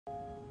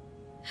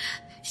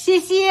西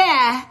西，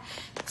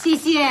西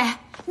西，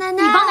奶奶，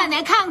你帮奶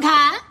奶看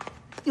看，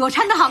我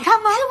穿的好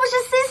看吗？这不是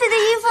Cici 的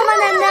衣服吗？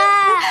奶奶，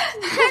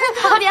真的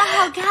特别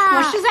好看。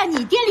我是在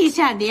你店里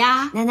选的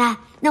呀。奶奶，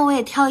那我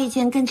也挑一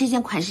件跟这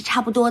件款式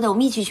差不多的，我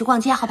们一起去逛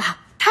街好不好？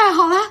太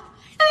好了！哎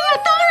呀，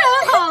当然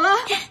好了。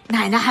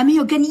奶奶还没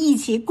有跟你一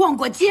起逛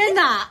过街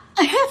呢。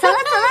走了，走了，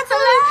走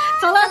了，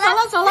走了，走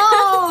了，走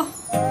喽。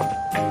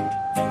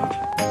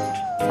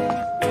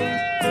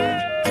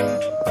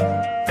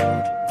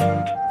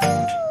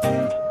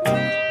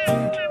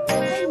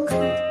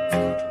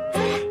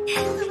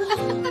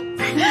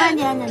慢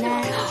点，奶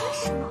奶。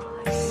是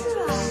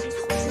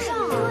啊，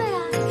对啊。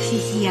西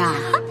西呀，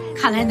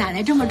看来奶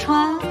奶这么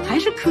穿还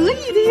是可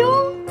以的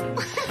哟。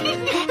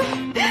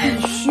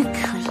必须可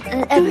以。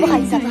不好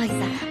意思啊，不好意思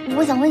啊，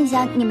我想问一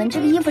下，你们这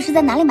个衣服是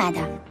在哪里买的？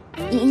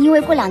因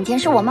为过2天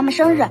是我妈妈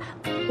生日，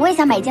我也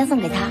想买一件送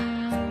给她。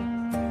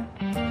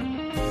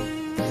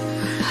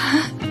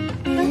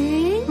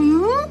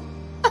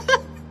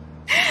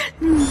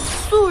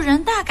素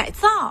人大改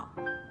造。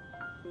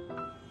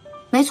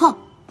没错，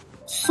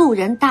素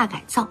人大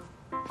改造，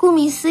顾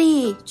名思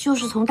义就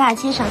是从大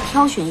街上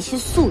挑选一些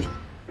素人，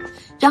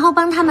然后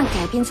帮他们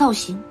改变造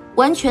型，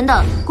完全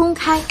的公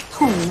开、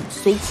透明、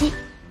随机。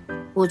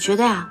我觉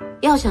得呀，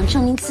要想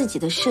证明自己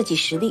的设计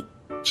实力，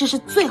这是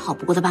最好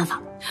不过的办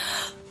法。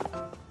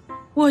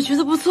我觉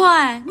得不错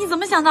哎，你怎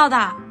么想到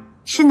的？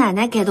是奶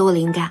奶给的我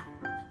灵感。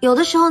有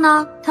的时候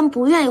呢，他们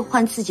不愿意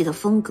换自己的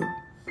风格，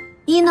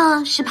一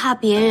呢是怕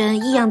别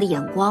人异样的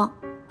眼光，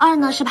二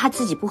呢是怕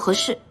自己不合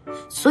适，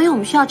所以我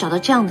们需要找到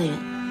这样的人，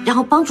然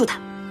后帮助他。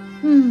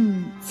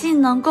既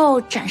能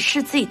够展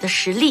示自己的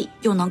实力，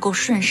又能够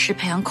顺势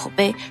培养口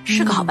碑，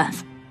是个好办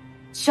法。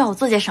需要我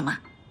做些什么？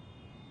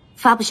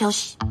发布消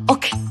息。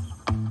 OK。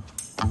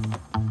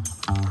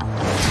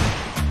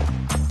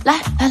 来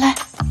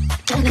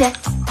，OK，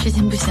 这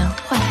件不行，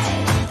换一件。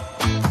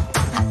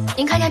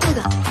您看一下这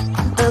个，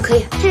可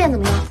以，这件怎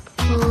么样？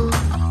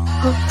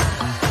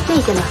这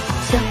一件吧，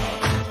行。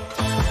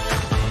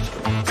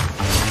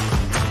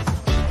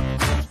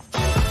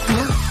怎么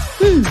样？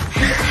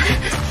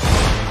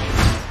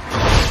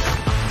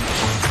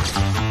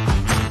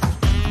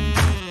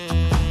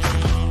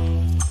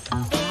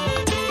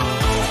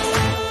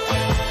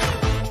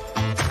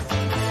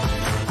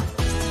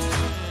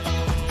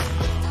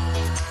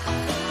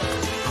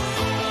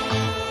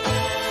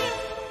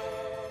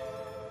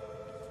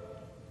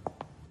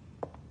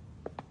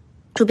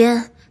主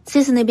编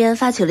 ，Cici 那边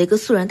发起了一个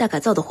素人大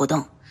改造的活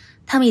动，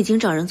他们已经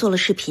找人做了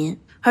视频，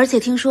而且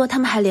听说他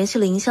们还联系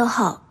了营销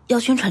号，要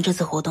宣传这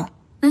次活动。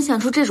能想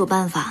出这种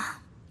办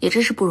法，也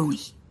真是不容易。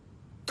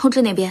通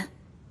知那边，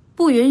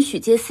不允许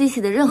接 Cici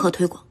的任何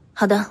推广。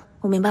好的，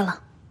我明白了。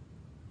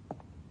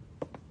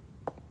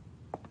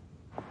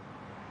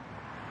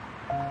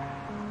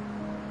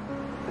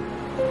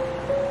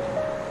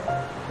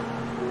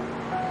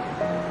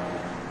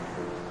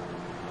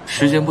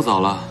时间不早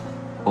了，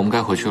我们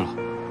该回去了。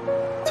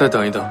再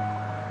等一等，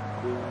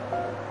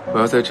我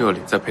要在这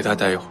里再陪她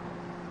待一会儿。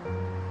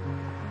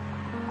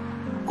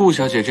顾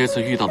小姐这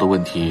次遇到的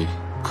问题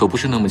可不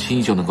是那么轻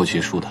易就能够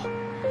结束的。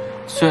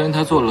虽然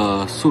她做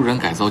了素人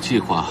改造计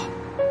划，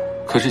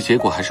可是结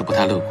果还是不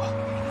太乐观。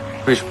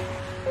为什么？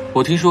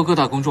我听说各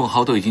大公众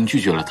号都已经拒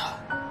绝了她，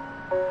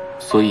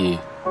所以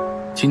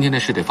今天的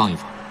事得放一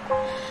放。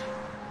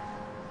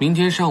明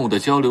天上午的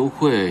交流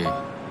会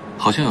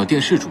好像有电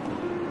视主播，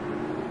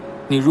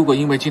你如果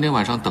因为今天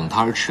晚上等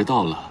她而迟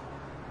到了，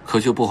可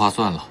就不划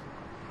算了。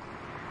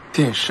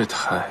电视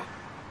台。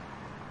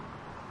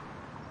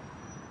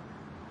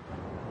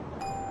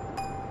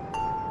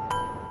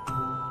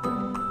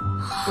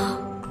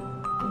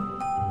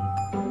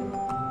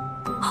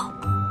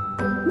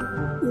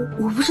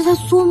我不是在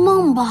做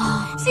梦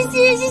吧？西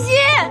西，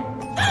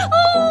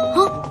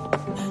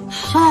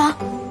小雅，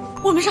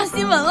我们上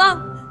新闻了。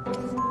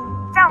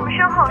在我们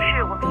身后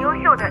是我们优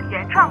秀的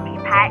原创品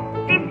牌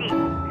Cici。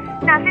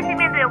那 Cici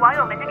面对网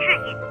友们的质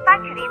疑，发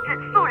起了一次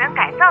素人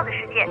改造的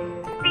事件，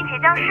并且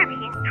将视频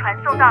传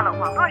送到了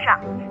网络上。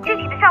具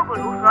体的效果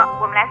如何？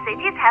我们来随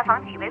机采访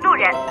几位路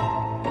人。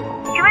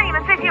请问你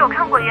们最近有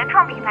看过原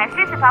创品牌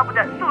Cici 发布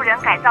的素人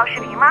改造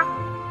视频吗？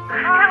看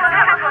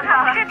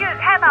过，设计的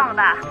太棒了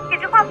吧，简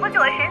直画风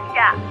就很神奇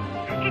啊！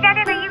这家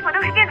店的衣服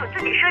都是店主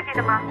自己设计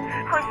的吗？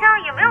好像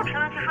也没有评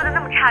论区说的那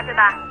么差，对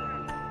吧？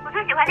我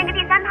最喜欢那个第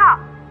3套，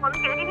我们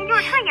几个今天就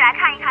是特意来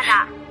看一看的。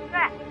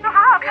对，都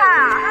好好看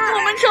啊！我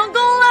们成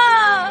功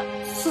了！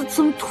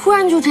怎么突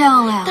然就这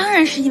样了呀？当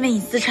然是因为你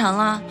自残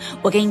了。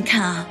我给你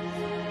看啊。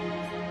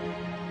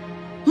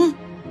宁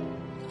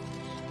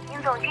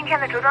总今天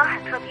的着装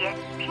很特别，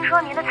听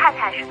说您的太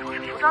太是从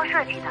事服装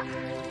设计的，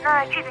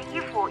那这个衣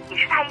服也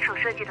是她一手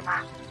设计的吗？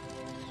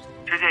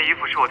这件衣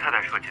服是我太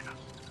太设计的，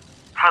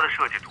她的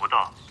设计独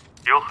到，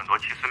也有很多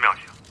奇思妙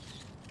想，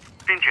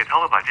并且她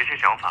会把这些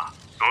想法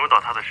融入到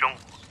她的生活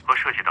和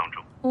设计当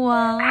中。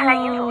哇，看来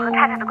宁总和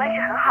太太的关系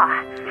很好啊。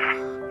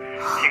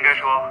应该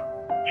说，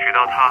娶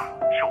到她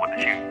是我的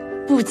幸运。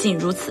不仅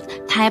如此，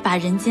他还把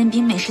人间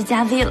冰美式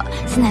加 V 了。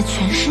现在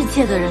全世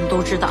界的人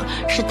都知道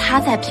是他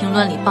在评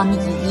论里帮你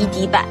以一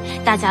敌百，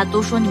大家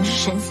都说你们是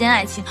神仙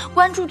爱情，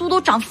关注度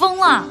都涨疯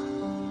了。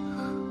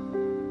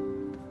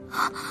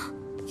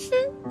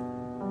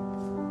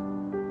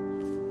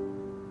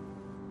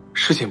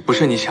事情不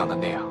是你想的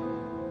那样。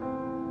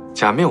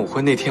假面舞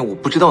会那天，我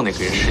不知道那个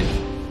人是你。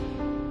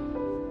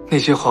那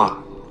些话，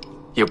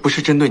也不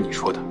是针对你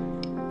说的，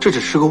这只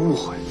是个误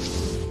会。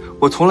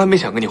我从来没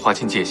想跟你划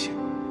清界限，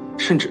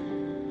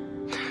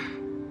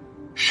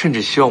甚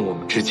至希望我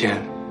们之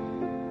间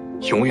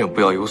永远不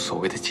要有所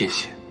谓的界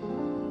限。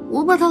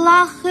我把他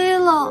拉黑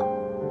了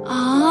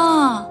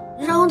啊，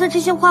然后他这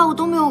些话我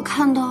都没有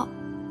看到，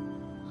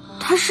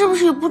他是不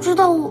是也不知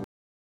道我？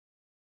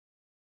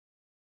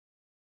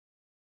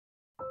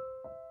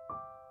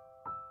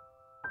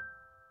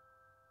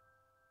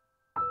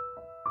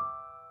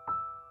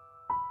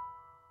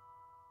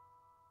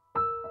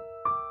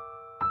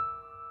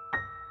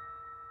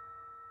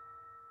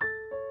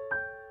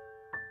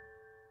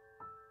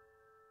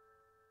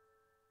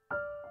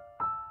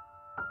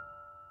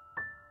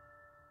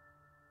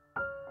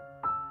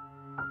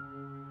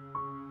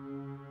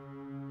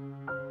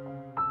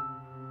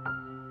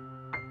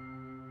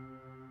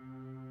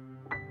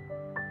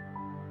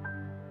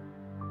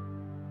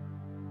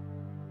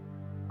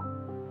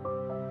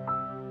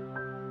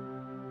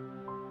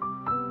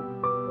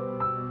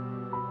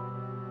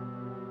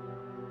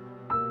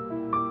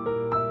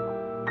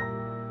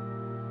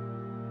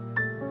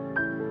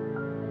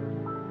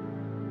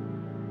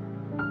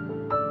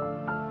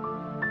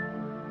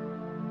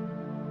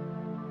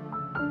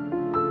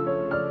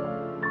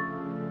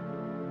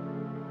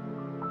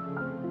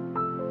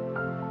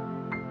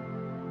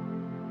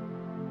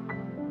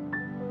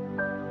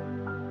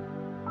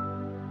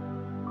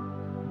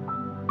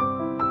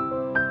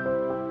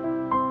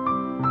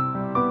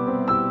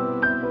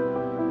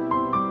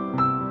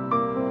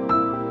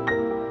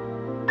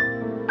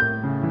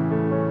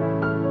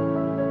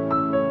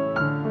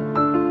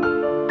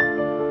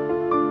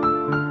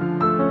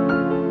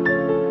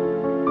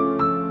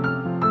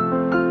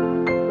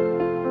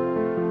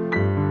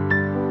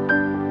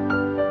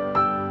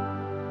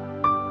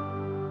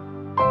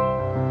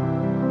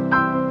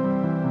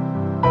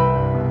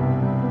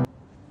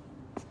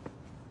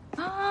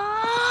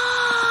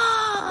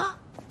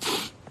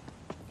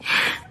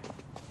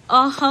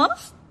哦吼，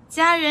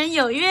家人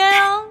有约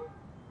哦。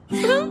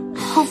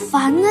好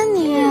烦啊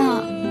你！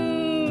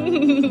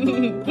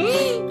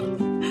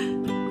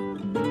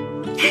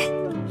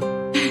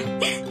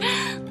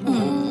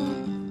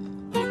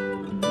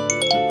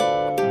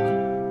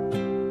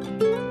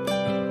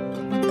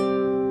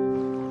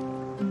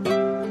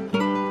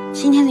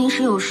今天临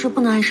时有事，不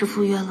能按时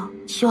赴约了，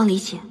希望理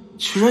解。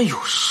居然有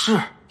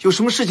事？有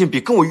什么事情比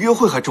跟我约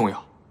会还重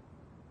要？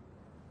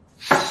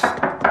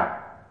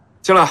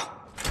进来。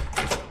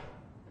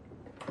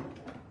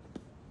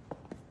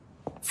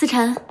思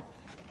辰，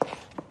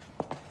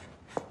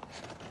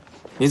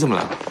你怎么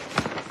来了？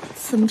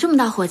怎么这么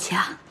大火气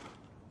啊？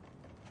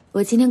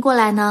我今天过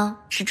来呢，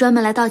是专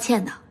门来道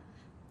歉的。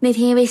那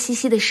天因为西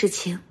西的事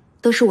情，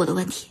都是我的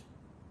问题。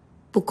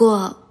不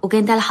过我给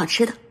你带了好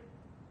吃的。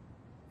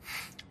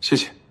谢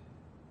谢。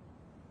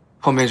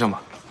放边上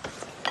吧。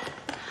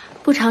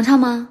不尝尝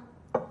吗？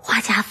花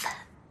甲粉。